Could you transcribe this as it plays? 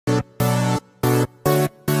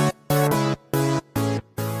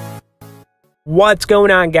What's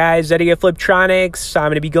going on, guys? Eddie at Fliptroniks. I'm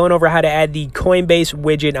going to be going over how to add the Coinbase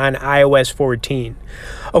widget on iOS 14.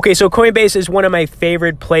 Okay, so Coinbase is one of my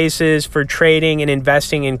favorite places for trading and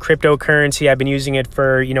investing in cryptocurrency. I've been using it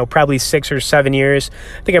for, probably 6 or 7 years.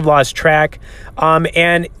 I think I've lost track.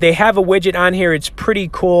 And they have a widget on here. It's pretty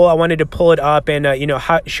cool. I wanted to pull it up and,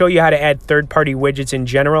 show you how to add third-party widgets in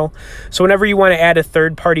general. So whenever you want to add a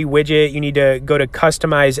third-party widget, you need to go to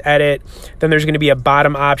Customize, Edit. Then there's going to be a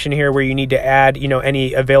bottom option here where you need to add,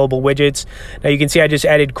 any available widgets. Now you can see I just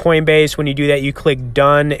added Coinbase. When you do that, you click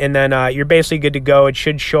Done, and then you're basically good to go. It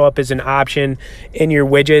should show up as an option in your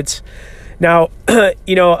widgets. Now,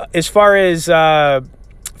 as far as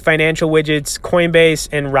financial widgets, Coinbase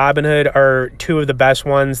and Robinhood are two of the best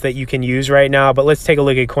ones that you can use right now, but let's take a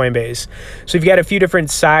look at Coinbase. So you've got a few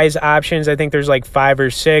different size options. I think there's like 5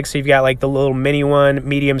 or 6. So you've got like the little mini one,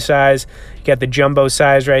 medium size, you got the jumbo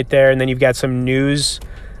size right there, and then you've got some news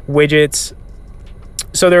widgets.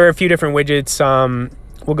 So there are a few different widgets.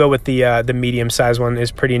 We'll go with the medium size one.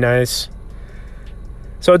 Is pretty nice.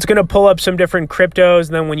 So it's going to pull up some different cryptos,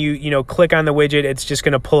 and then when you click on the widget, it's just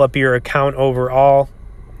going to pull up your account overall.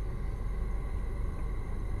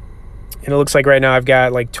 And it looks like right now I've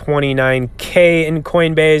got like 29K in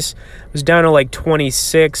Coinbase. It was down to like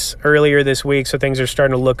 26 earlier this week, so things are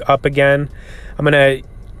starting to look up again. I'm going to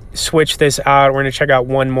switch this out. We're going to check out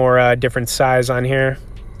one more different size on here.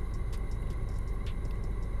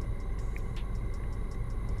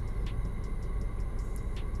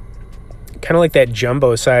 Kind of like that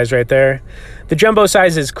jumbo size right there. The jumbo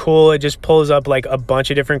size is cool. It just pulls up like a bunch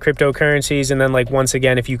of different cryptocurrencies, and then like once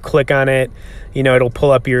again, if you click on it, it'll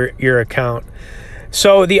pull up your account.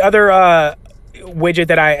 So the other widget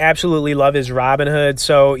that I absolutely love is Robinhood.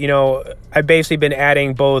 So I've basically been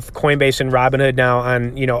adding both Coinbase and Robinhood now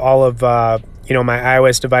on all of my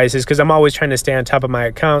iOS devices, because I'm always trying to stay on top of my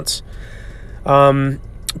accounts.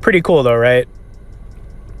 Pretty cool though, right?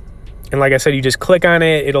 And like I said, you just click on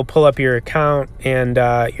it, it'll pull up your account, and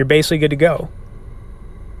you're basically good to go.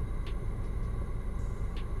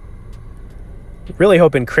 Really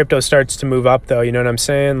hoping crypto starts to move up though, you know what I'm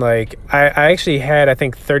saying? Like I actually had, I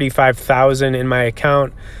think, 35,000 in my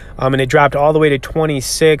account, and it dropped all the way to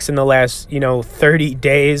 26 in the last, 30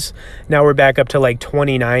 days. Now we're back up to like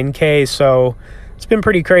 29K, so it's been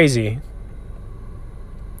pretty crazy.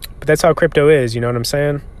 But that's how crypto is, you know what I'm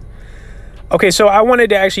saying? Okay, so I wanted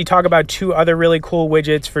to actually talk about 2 other really cool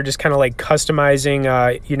widgets for just kind of like customizing,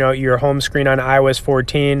 your home screen on iOS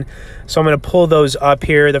 14. So I'm going to pull those up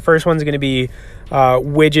here. The first one's going to be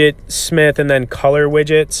Widget Smith and then Color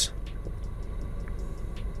Widgets.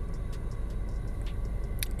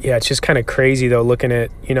 Yeah, it's just kind of crazy though, looking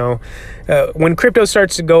at, when crypto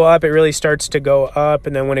starts to go up, it really starts to go up.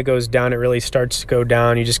 And then when it goes down, it really starts to go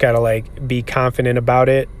down. You just got to like be confident about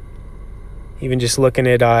it. Even just looking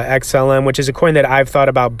at XLM, which is a coin that I've thought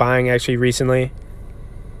about buying actually recently.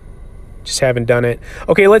 Just haven't done it.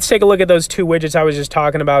 Okay, let's take a look at those 2 widgets I was just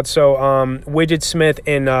talking about. So Widget Smith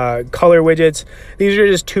and Color Widgets. These are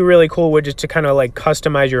just 2 really cool widgets to kind of like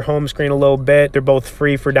customize your home screen a little bit. They're both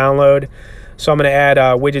free for download. So I'm going to add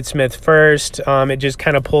Widget Smith first. It just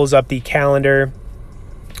kind of pulls up the calendar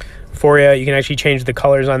for you. You can actually change the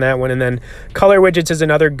colors on that one. And then Color Widgets is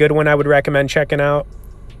another good one I would recommend checking out.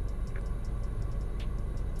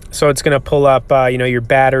 So it's going to pull up, your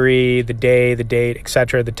battery, the day, the date,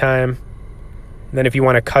 etc., the time. And then if you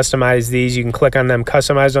want to customize these, you can click on them,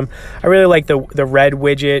 customize them. I really like the red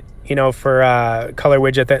widget, for Color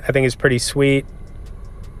Widget. I think is pretty sweet.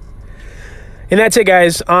 And that's it,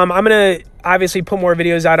 guys. I'm going to obviously put more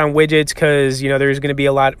videos out on widgets because, there's going to be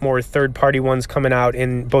a lot more third-party ones coming out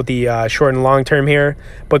in both the short and long term here.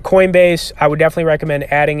 But Coinbase, I would definitely recommend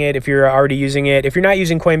adding it if you're already using it. If you're not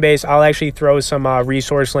using Coinbase, I'll actually throw some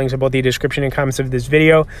resource links in both the description and comments of this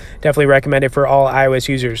video. Definitely recommend it for all iOS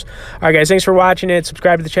users. All right, guys, thanks for watching it.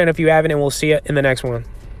 Subscribe to the channel if you haven't, and we'll see you in the next one.